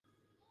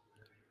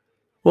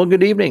Well,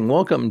 good evening.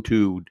 Welcome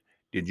to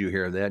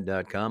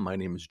DidYouHearThat.com. My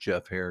name is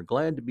Jeff Hare.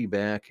 Glad to be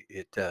back.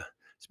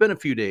 It's been a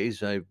few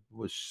days. I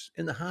was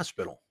in the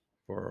hospital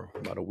for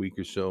about a week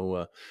or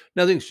so.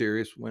 Nothing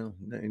serious. Well,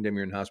 anytime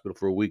you're in the hospital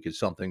for a week is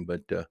something,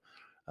 but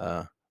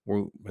uh,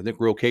 I think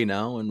we're okay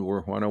now, and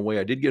we're on our way.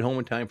 I did get home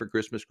in time for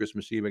Christmas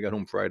Eve. I got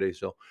home Friday,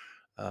 so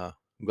I'm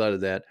glad of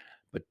that.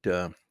 But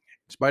in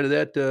spite of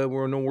that,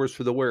 we're no worse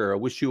for the wear. I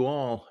wish you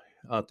all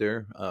out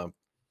there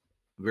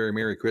very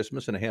Merry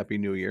Christmas and a Happy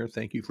New Year.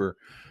 Thank you for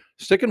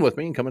sticking with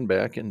me and coming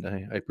back, and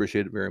I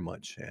appreciate it very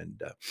much.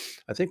 And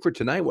I think for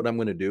tonight, what I'm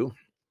going to do,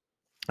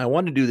 I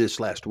wanted to do this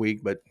last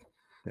week, but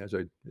as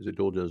I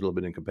told you, I was a little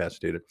bit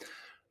incapacitated.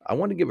 I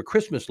want to give a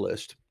Christmas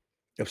list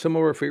of some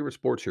of our favorite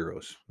sports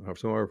heroes, of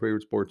some of our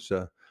favorite sports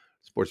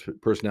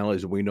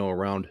personalities that we know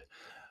around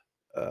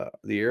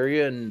the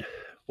area. And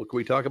what can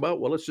we talk about?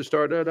 Well, let's just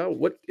start that out.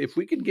 What if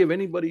we could give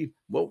anybody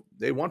what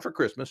they want for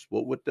Christmas?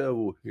 What would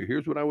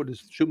here's what I would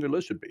assume their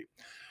list would be.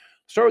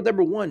 Start with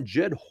number one,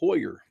 Jed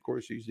Hoyer. Of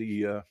course, he's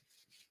he's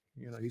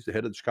the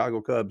head of the Chicago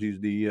Cubs.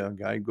 He's the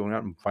guy going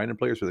out and finding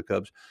players for the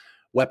Cubs.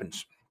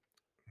 Weapons.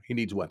 He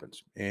needs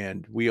weapons,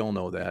 and we all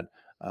know that.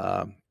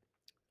 Um,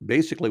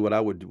 Basically, what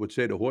I would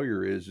say to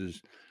Hoyer is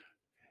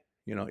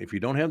if you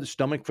don't have the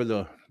stomach for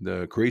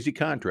the crazy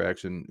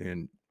contracts,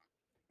 and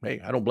hey,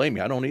 I don't blame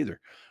you. I don't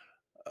either.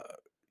 Uh,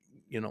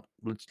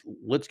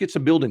 let's get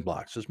some building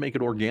blocks. Let's make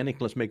it organic.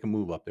 Let's make a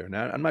move up there.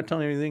 Now, I'm not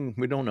telling you anything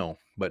we don't know,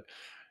 but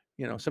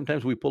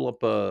sometimes we pull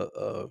up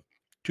a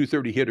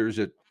 230 hitters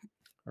that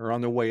are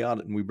on their way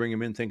out and we bring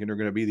them in thinking they're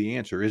going to be the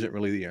answer. Isn't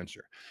really the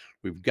answer.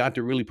 We've got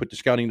to really put the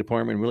scouting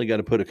department, really got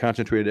to put a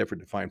concentrated effort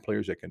to find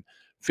players that can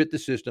fit the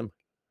system,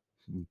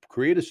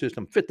 create a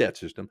system, fit that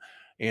system,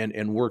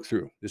 and work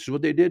through. This is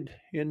what they did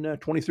in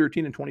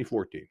 2013 and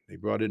 2014. They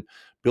brought in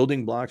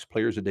building blocks,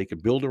 players that they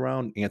could build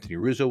around. Anthony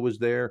Rizzo was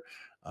there.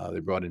 They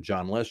brought in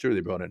John Lester. They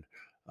brought in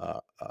uh,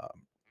 uh,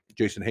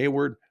 Jason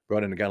Hayward,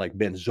 brought in a guy like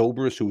Ben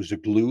Zobrist, who was the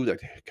glue that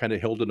kind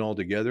of held it all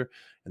together.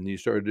 And then you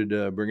started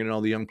bringing in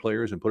all the young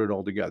players and put it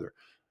all together.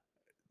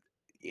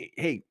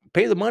 Hey,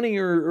 pay the money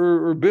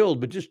or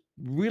build, but just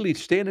really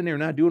standing there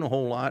not doing a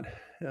whole lot.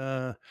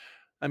 Uh,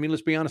 I mean,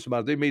 let's be honest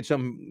about it. They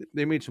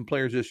made some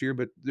players this year,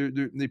 but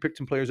they picked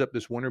some players up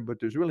this winter, but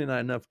there's really not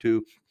enough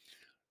to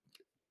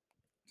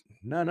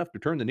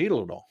turn the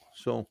needle at all.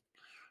 So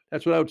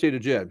that's what I would say to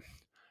Jed.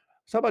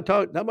 So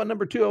how about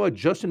number two? How about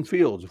Justin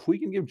Fields? If we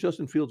can give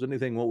Justin Fields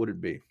anything, what would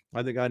it be?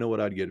 I think I know what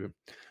I'd give him.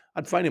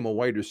 I'd find him a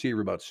wide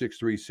receiver, about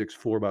 6'3",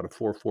 6'4", about a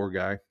 4'4"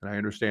 guy. And I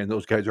understand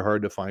those guys are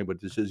hard to find, but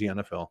this is the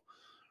NFL.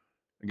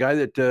 A guy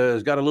that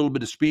has got a little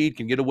bit of speed,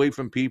 can get away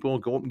from people,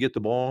 go up and get the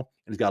ball,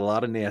 and he's got a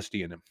lot of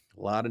nasty in him.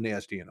 A lot of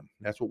nasty in him.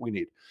 That's what we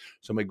need.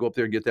 Somebody go up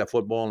there, get that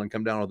football, and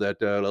come down with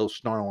that little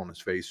snarl on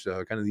his face,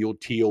 kind of the old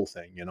T.O.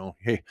 thing,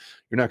 Hey,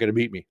 you're not going to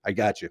beat me. I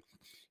got you.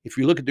 If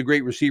you look at the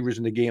great receivers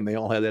in the game, they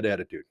all have that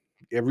attitude.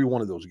 Every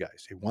one of those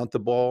guys. They want the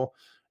ball,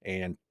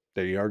 and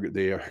they are going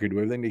to do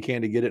everything they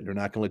can to get it. And they're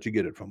not going to let you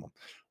get it from them.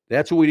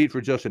 That's what we need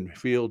for Justin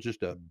Fields,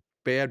 just a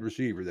bad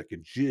receiver that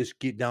can just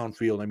get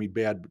downfield. I mean,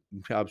 bad,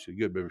 obviously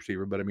good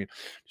receiver, but I mean,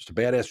 just a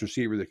badass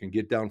receiver that can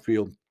get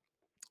downfield,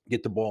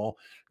 get the ball,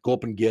 go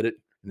up and get it,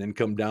 and then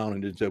come down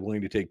and is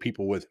willing to take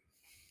people with him.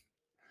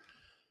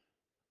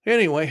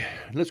 Anyway,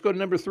 let's go to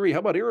number three. How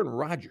about Aaron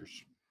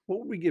Rodgers? What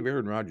would we give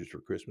Aaron Rodgers for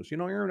Christmas?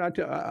 Aaron, I'll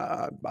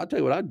tell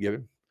you what I'd give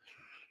him.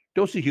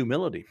 Dose of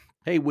humility.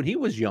 Hey, when he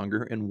was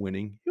younger and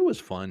winning, it was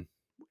fun.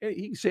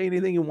 He could say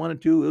anything he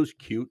wanted to. It was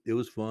cute. It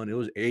was fun. It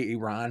was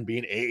Ron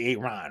being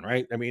Ron,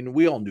 right? I mean,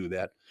 we all knew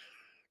that.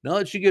 Now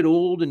that you get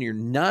old and you're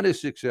not as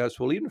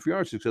successful, even if you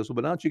are successful,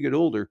 but now that you get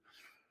older,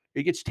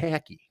 it gets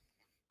tacky.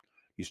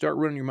 You start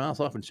running your mouth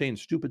off and saying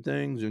stupid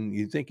things, and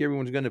you think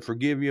everyone's going to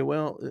forgive you.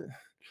 Well,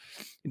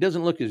 it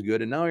doesn't look as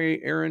good. And now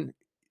Aaron,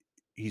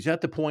 he's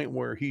at the point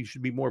where he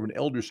should be more of an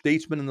elder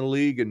statesman in the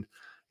league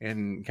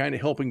and kind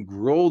of helping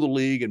grow the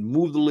league and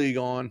move the league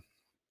on.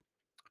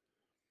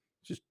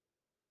 It's just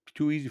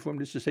too easy for him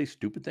just to say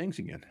stupid things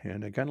again.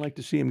 And I kind of like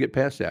to see him get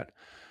past that.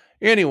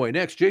 Anyway,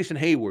 next, Jason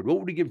Hayward. What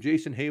would we give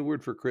Jason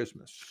Hayward for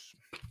Christmas?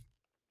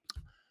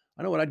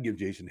 I know what I'd give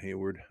Jason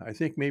Hayward. I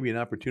think maybe an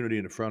opportunity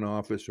in the front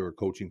office or a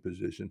coaching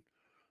position.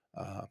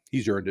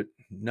 He's earned it,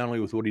 not only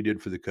with what he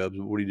did for the Cubs,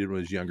 but what he did when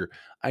he was younger.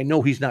 I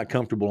know he's not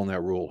comfortable in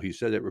that role. He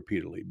said that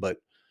repeatedly, but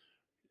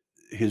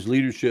his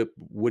leadership,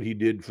 what he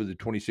did for the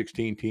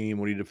 2016 team,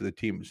 what he did for the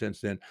team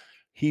since then,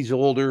 he's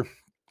older.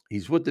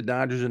 He's with the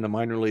Dodgers in the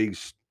minor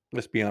leagues.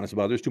 Let's be honest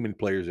about it. There's too many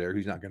players there.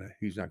 He's not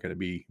gonna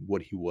be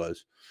what he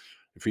was.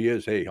 If he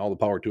is, hey, all the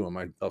power to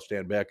him. I'll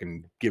stand back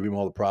and give him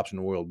all the props in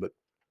the world. But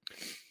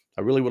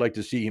I really would like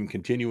to see him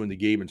continue in the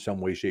game in some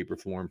way, shape, or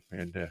form,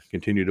 and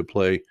continue to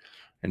play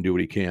and do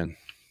what he can.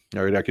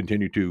 All right, I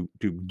continue to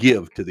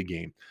give to the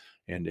game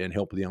and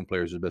help the young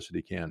players as best as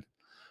he can.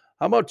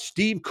 How about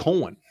Steve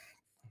Cohen?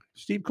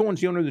 Steve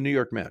Cohen's the owner of the New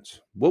York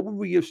Mets. What would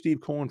we give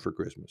Steve Cohen for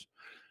Christmas?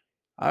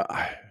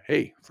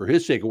 Hey, for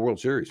his sake, a World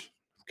Series.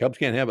 Cubs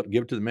can't have it.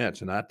 Give it to the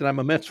Mets. And not that I'm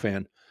a Mets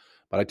fan,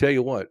 but I tell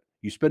you what,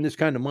 you spend this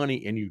kind of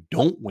money and you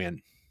don't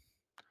win.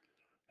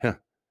 Huh,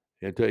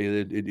 I tell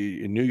you that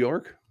in New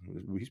York,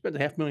 we spent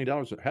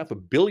 $500,000,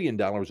 $500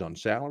 million on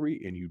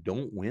salary, and you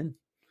don't win.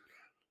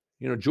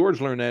 George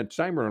learned that.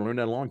 Steinbrenner learned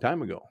that a long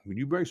time ago. When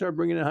you start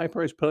bringing in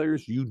high-priced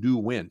players, you do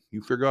win.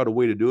 You figure out a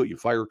way to do it. You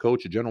fire a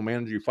coach, a general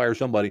manager, you fire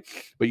somebody,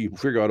 but you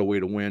figure out a way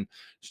to win.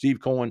 Steve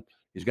Cohen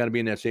is going to be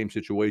in that same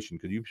situation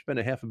because you spend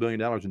 $500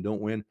 million and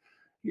don't win,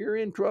 you're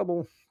in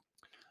trouble.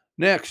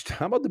 Next,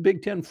 how about the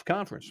Big Ten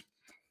Conference?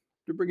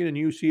 They're bringing in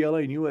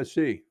UCLA and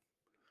USC.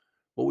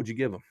 What would you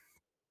give them?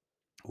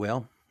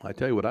 Well, I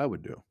tell you what I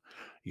would do.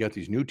 You got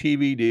these new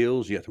TV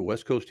deals. You got the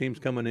West Coast teams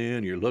coming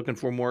in. You're looking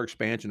for more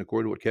expansion,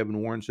 according to what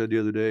Kevin Warren said the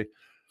other day.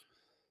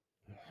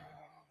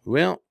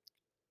 Well,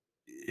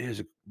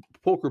 as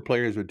poker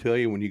players would tell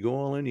you, when you go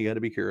all in, you got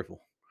to be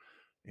careful.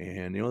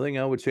 And the only thing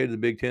I would say to the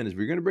Big Ten is if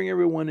you're going to bring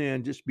everyone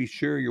in, just be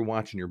sure you're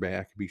watching your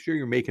back. Be sure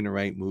you're making the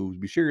right moves.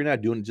 Be sure you're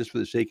not doing it just for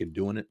the sake of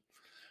doing it.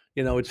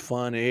 It's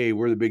fun. Hey,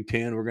 we're the Big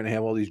Ten. We're going to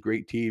have all these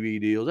great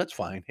TV deals. That's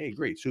fine. Hey,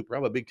 great. Super.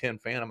 I'm a Big Ten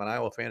fan. I'm an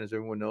Iowa fan, as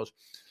everyone knows.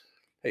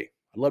 Hey,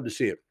 I'd love to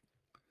see it.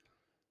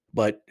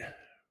 But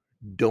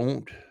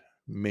don't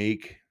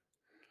make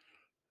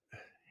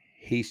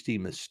hasty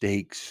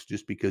mistakes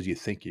just because you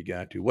think you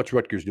got to. What's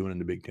Rutgers doing in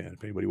the Big Ten,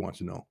 if anybody wants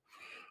to know?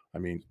 I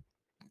mean,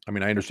 I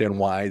understand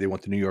why they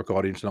want the New York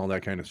audience and all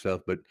that kind of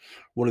stuff, but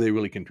what are they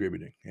really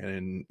contributing?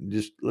 And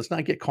just let's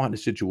not get caught in a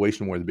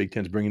situation where the Big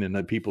Ten's bringing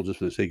in people just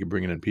for the sake of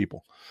bringing in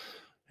people.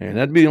 And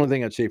that'd be the only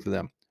thing I'd say for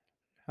them.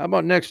 How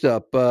about next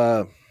up?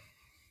 Let's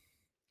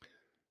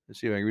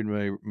see if I can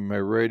read my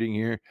writing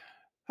here.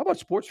 How about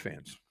sports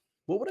fans?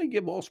 What would I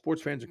give all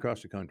sports fans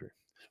across the country?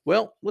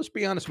 Well, let's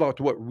be honest about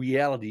what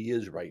reality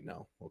is right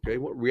now. Okay,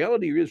 what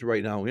reality is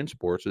right now in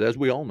sports, as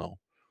we all know,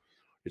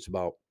 it's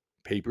about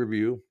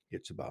pay-per-view.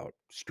 It's about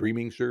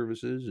streaming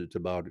services. It's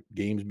about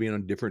games being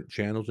on different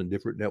channels and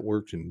different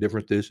networks and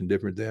different this and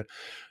different that.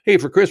 Hey,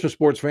 for Christmas,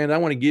 sports fans, I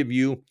want to give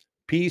you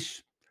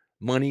peace,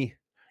 money,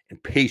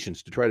 and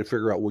patience to try to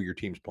figure out what your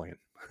team's playing.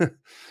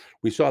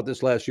 We saw it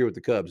this last year with the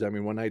Cubs. I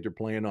mean, one night they're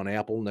playing on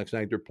Apple, next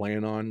night they're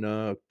playing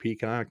on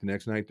Peacock, the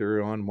next night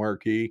they're on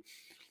Marquee.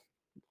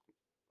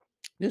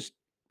 Just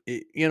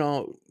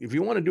if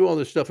you want to do all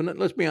this stuff, and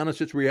let's be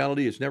honest, it's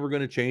reality. It's never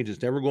going to change.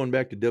 It's never going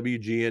back to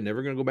WGN.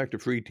 Never going to go back to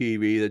free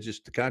TV. That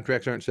just the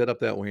contracts aren't set up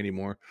that way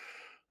anymore.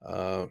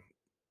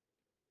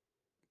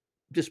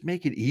 Just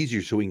make it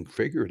easier so we can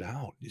figure it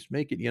out. Just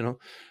make it.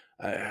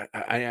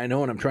 I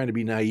know, and I'm trying to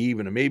be naive,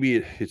 and maybe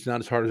it's not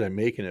as hard as I'm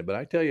making it. But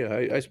I tell you,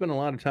 I spend a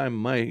lot of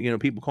time.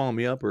 People calling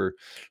me up or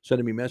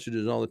sending me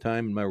messages all the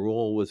time in my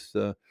role with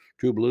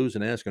True Blues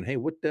and asking, "Hey,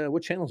 what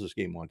channel is this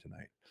game on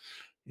tonight?"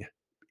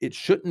 It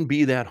shouldn't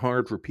be that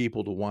hard for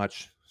people to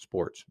watch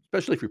sports,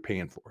 especially if you're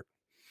paying for it.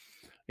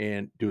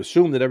 And to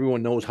assume that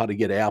everyone knows how to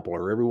get Apple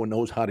or everyone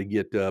knows how to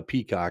get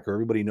Peacock or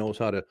everybody knows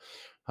how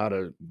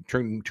to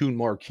tune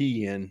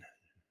Marquee in,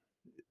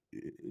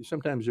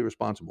 sometimes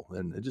irresponsible.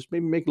 And just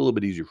maybe make it a little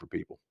bit easier for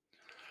people.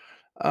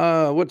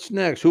 What's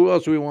next? Who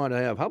else do we want to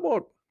have? How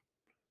about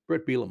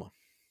Brett Bielema?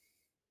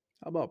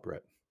 How about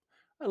Brett?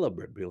 I love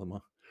Brett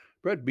Bielema.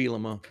 Brett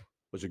Bielema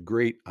was a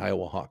great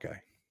Iowa Hawkeye.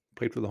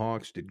 Played for the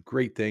Hawks, did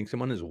great things.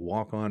 Someone is a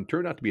walk-on,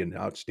 turned out to be an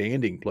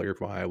outstanding player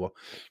for Iowa,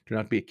 turned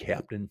out to be a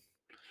captain,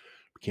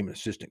 became an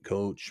assistant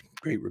coach,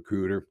 great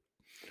recruiter.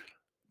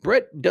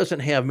 Brett doesn't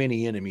have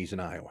many enemies in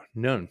Iowa,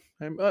 none.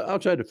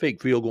 Outside the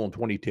fake field goal in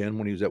 2010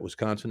 when he was at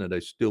Wisconsin that I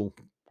still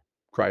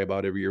cry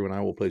about every year when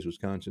Iowa plays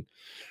Wisconsin.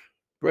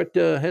 Brett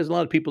has a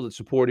lot of people that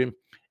support him.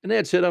 And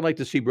that said, I'd like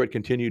to see Brett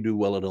continue to do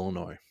well at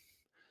Illinois.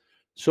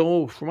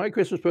 So for my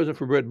Christmas present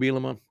for Brett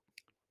Bielema,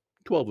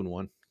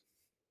 12-1.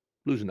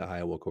 Losing to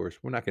Iowa, of course.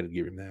 We're not going to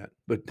give him that.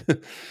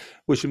 But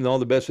wish him all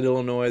the best at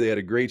Illinois. They had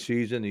a great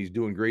season. He's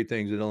doing great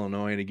things at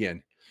Illinois. And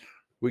again,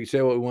 we can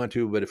say what we want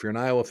to, but if you're an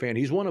Iowa fan,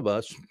 he's one of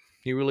us.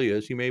 He really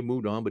is. He may have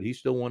moved on, but he's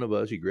still one of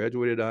us. He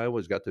graduated Iowa.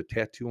 He's got the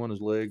tattoo on his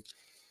leg,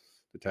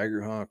 the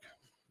Tiger Hawk.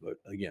 But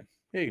again,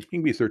 hey, he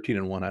can be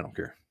 13-1. I don't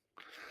care.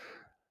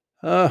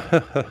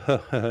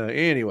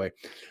 Anyway,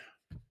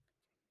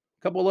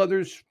 a couple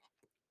others.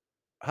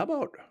 How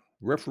about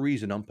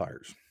referees and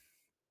umpires?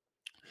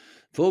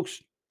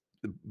 Folks,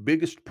 the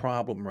biggest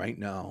problem right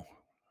now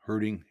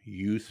hurting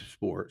youth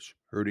sports,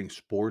 hurting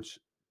sports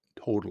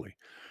totally,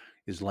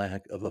 is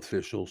lack of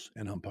officials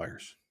and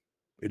umpires.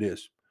 It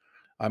is.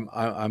 I'm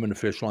an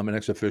official. I'm an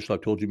ex-official.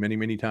 I've told you many,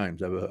 many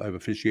times. I've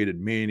officiated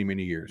many,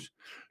 many years.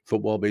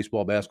 Football,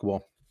 baseball,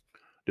 basketball.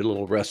 Did a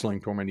little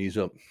wrestling, tore my knees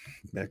up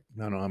back,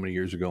 I don't know how many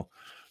years ago.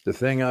 The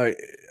thing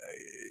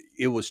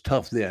it was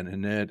tough then,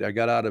 and I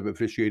got out of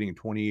officiating in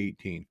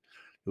 2018.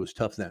 It was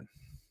tough then.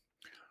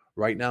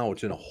 Right now,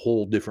 it's in a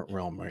whole different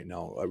realm right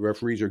now.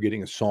 Referees are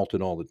getting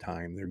assaulted all the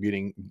time. They're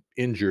getting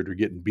injured or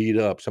getting beat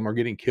up. Some are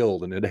getting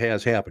killed, and it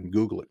has happened.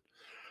 Google it.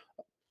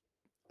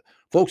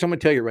 Folks, I'm going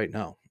to tell you right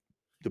now,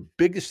 the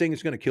biggest thing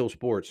that's going to kill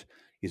sports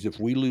is if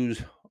we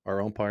lose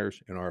our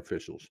umpires and our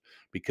officials,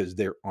 because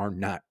there are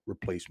not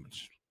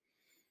replacements.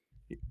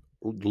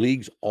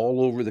 Leagues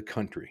all over the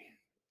country,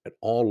 at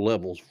all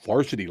levels,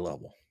 varsity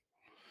level,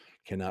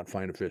 cannot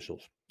find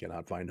officials,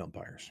 cannot find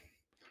umpires.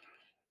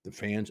 The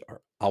fans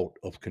are out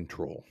of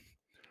control.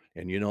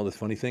 And the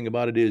funny thing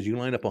about it is you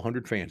line up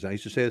 100 fans. I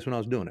used to say this when I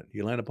was doing it.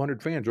 You line up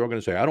 100 fans, they're all going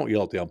to say, I don't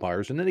yell at the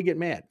umpires. And then they get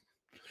mad.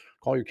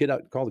 Call your kid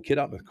out, call the kid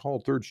out, and call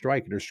third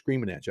strike, and they're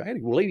screaming at you. I had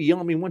a lady yell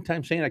at me one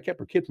time saying I kept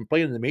her kid from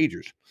playing in the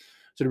majors. I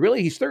said,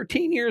 really? He's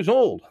 13 years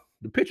old.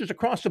 The pitcher's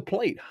across the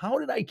plate. How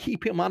did I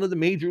keep him out of the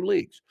major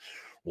leagues?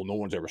 Well, no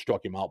one's ever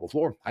struck him out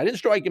before. I didn't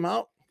strike him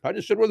out. I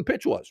just said where the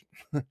pitch was.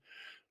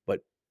 But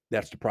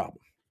that's the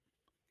problem.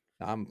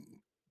 I'm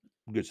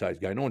a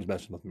good-sized guy. No one's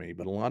messing with me,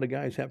 but a lot of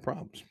guys have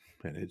problems,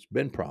 and it's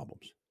been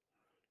problems.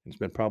 It's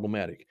been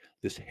problematic.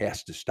 This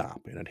has to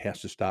stop, and it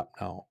has to stop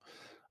now.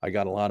 I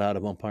got a lot out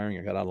of umpiring.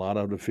 I got a lot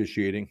out of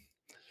officiating,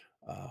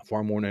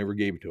 far more than I ever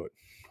gave to it.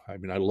 I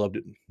mean, I loved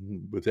it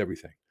with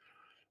everything,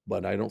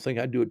 but I don't think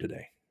I'd do it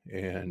today.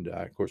 And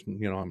of course,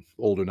 I'm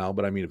older now,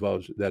 but I mean, if I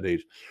was that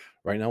age,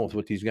 right now with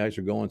what these guys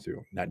are going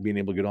through, not being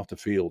able to get off the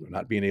field, or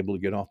not being able to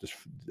get off this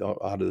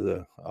out of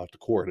the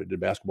court. I did a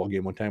basketball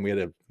game one time. We had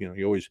to,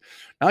 you always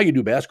now you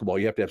do basketball,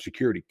 you have to have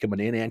security coming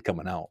in and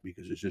coming out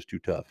because it's just too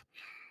tough.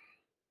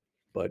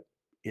 But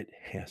it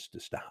has to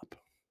stop.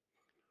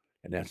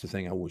 And that's the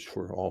thing I wish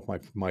for all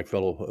my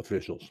fellow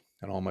officials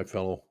and all my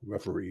fellow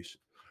referees.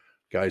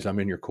 Guys, I'm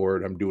in your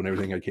court. I'm doing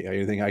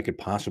anything I could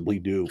possibly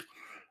do.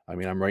 I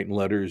mean, I'm writing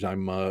letters.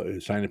 I'm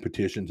signing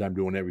petitions. I'm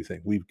doing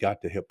everything. We've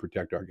got to help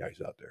protect our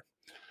guys out there.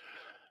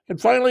 And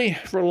finally,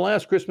 for the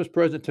last Christmas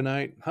present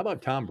tonight, how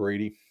about Tom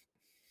Brady?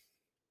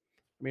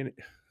 I mean,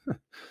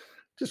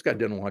 just got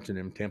done watching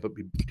him. Tampa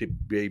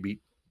Bay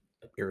beat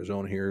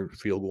Arizona here,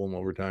 field goal in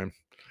overtime.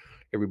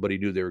 Everybody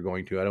knew they were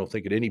going to. I don't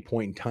think at any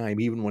point in time,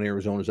 even when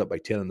Arizona's up by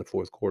 10 in the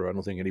fourth quarter, I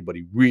don't think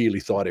anybody really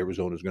thought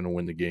Arizona was going to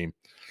win the game.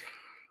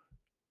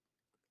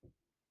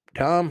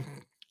 Tom,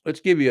 let's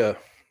give you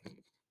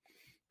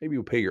maybe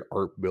we'll pay your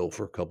ARP bill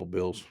for a couple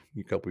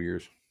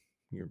years.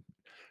 You're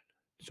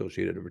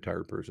associated with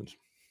retired persons.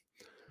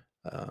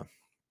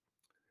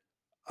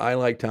 I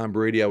like Tom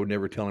Brady. I would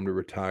never tell him to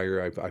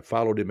retire. I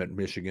followed him at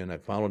Michigan. I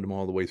followed him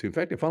all the way through. In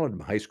fact, I followed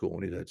him in high school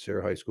when he was at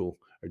Sarah High School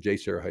or J.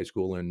 Sarah High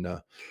School in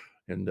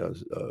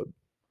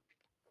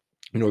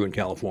Northern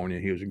California.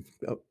 He was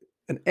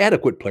an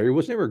adequate player. He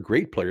was never a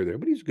great player there,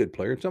 but he's a good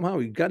player. And somehow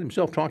he got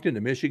himself talked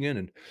into Michigan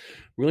and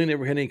really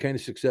never had any kind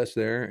of success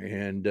there.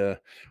 And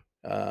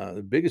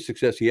the biggest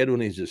success he had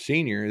when he was a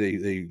senior,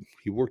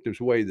 he worked his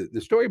way.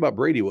 The story about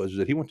Brady was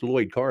that he went to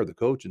Lloyd Carr, the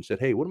coach, and said,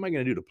 hey, what am I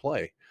going to do to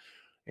play?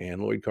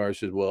 And Lloyd Carr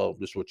said, well,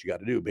 this is what you got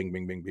to do. Bing,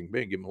 bing, bing, bing,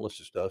 bing. Give him a list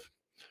of stuff.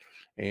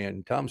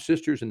 And Tom's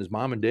sisters and his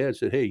mom and dad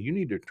said, hey, you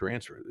need to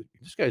transfer.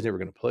 This guy's never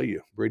going to play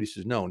you. Brady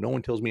says, no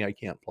one tells me I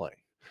can't play.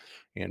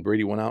 And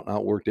Brady went out and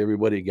outworked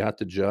everybody, got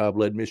the job,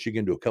 led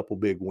Michigan to a couple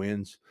big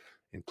wins,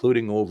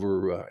 including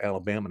over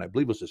Alabama. And I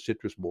believe it was the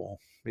Citrus Bowl.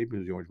 Maybe it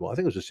was the Orange Bowl. I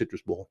think it was the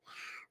Citrus Bowl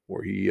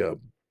where he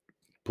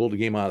pulled the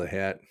game out of the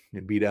hat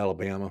and beat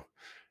Alabama.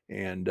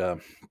 And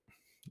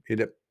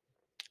ended up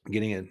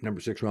getting a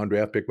number 6 round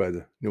draft pick by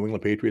the New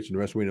England Patriots, and the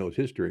rest we know is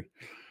history.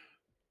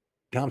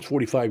 Tom's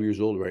 45 years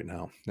old right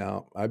now.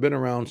 Now, I've been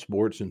around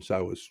sports since I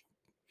was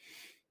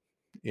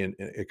in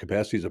a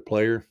capacity as a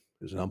player,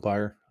 as an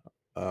umpire,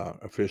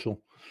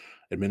 official,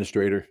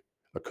 administrator,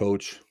 a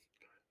coach,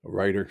 a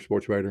writer,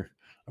 sports writer,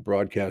 a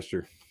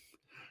broadcaster,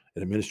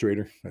 an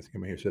administrator. I think I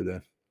may have said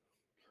that.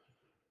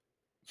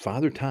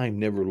 Father Time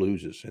never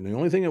loses. And the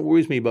only thing that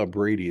worries me about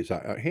Brady is,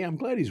 hey, I'm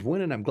glad he's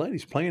winning. I'm glad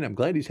he's playing. I'm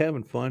glad he's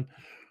having fun.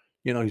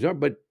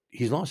 But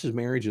he's lost his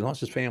marriage. He's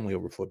lost his family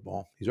over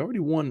football. He's already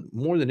won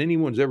more than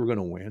anyone's ever going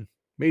to win,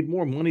 made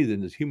more money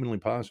than is humanly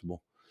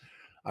possible.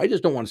 I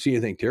just don't want to see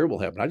anything terrible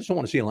happen. I just don't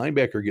want to see a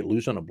linebacker get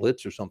loose on a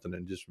blitz or something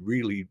and just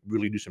really,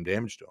 really do some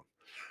damage to him.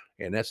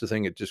 And that's the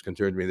thing that just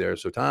concerns me there.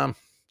 So, Tom,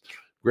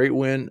 great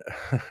win.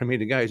 I mean,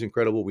 the guy's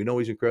incredible. We know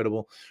he's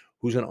incredible.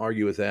 Who's going to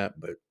argue with that?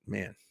 But,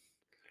 man,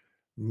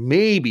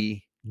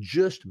 maybe,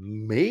 just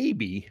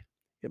maybe,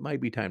 it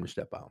might be time to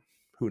step out.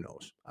 Who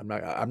knows? I'm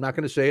not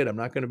going to say it. I'm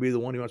not going to be the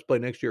one who wants to play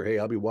next year. Hey,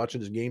 I'll be watching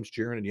his games,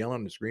 cheering and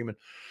yelling and screaming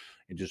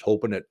and just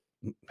hoping that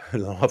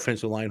the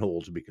offensive line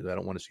holds because I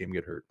don't want to see him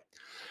get hurt.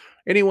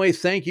 Anyway,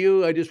 thank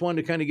you. I just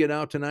wanted to kind of get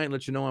out tonight and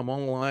let you know I'm all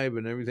alive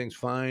and everything's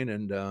fine.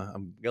 And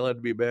I'm glad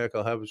to be back.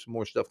 I'll have some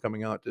more stuff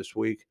coming out this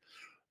week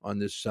on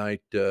this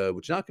site,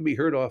 which not can be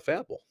heard off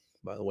Apple.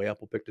 By the way,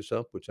 Apple picked us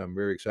up, which I'm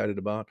very excited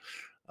about.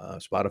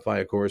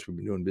 Spotify, of course, we've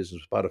been doing business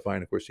with Spotify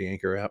and, of course, the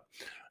Anchor app.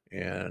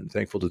 And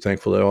thankful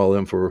to all of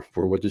them for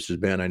what this has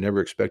been. I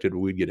never expected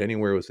we'd get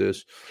anywhere with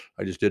this.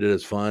 I just did it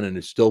as fun, and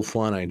it's still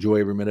fun. I enjoy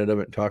every minute of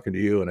it talking to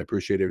you, and I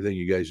appreciate everything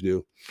you guys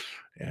do.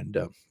 And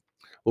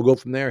we'll go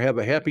from there. Have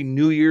a happy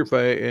New Year,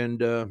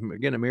 and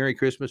again, a Merry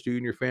Christmas to you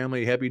and your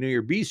family. Happy New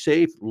Year. Be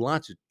safe.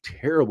 Lots of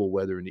terrible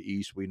weather in the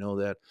east. We know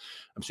that.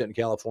 I'm sitting in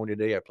California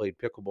today. I played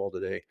pickleball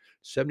today.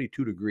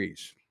 72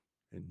 degrees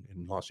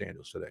in Los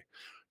Angeles today.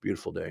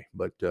 Beautiful day,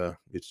 but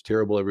it's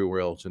terrible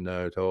everywhere else. And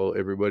to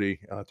everybody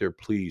out there,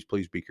 please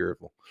be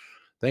careful.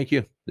 Thank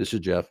you. This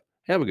is Jeff.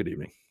 Have a good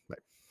evening.